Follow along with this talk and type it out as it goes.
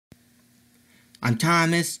I'm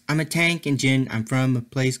Thomas, I'm a tank engine, I'm from a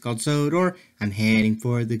place called Sodor. I'm heading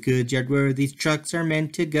for the goods yard where these trucks are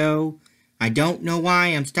meant to go. I don't know why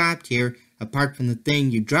I'm stopped here, apart from the thing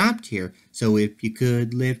you dropped here, so if you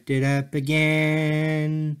could lift it up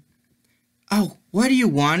again. Oh, what do you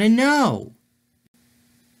want to know?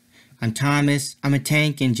 I'm Thomas, I'm a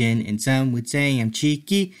tank engine, and some would say I'm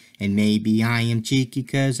cheeky, and maybe I am cheeky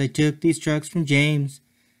 'cause I took these trucks from James.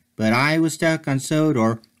 But I was stuck on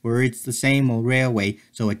Sodor, where it's the same old railway,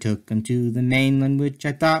 so I took them to the mainland, which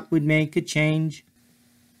I thought would make a change.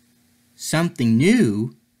 Something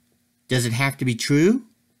new? Does it have to be true?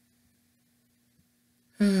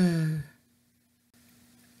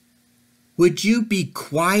 Would you be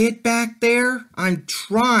quiet back there? I'm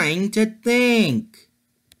trying to think.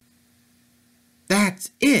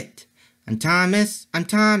 That's it. I'm Thomas,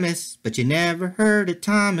 but you never heard of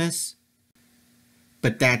Thomas.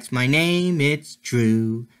 But that's my name, it's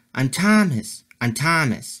true. I'm Thomas.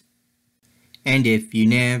 And if you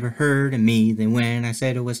never heard of me, then when I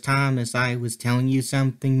said it was Thomas, I was telling you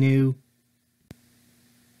something new.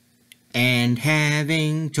 And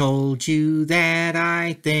having told you that,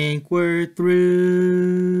 I think we're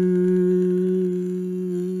through.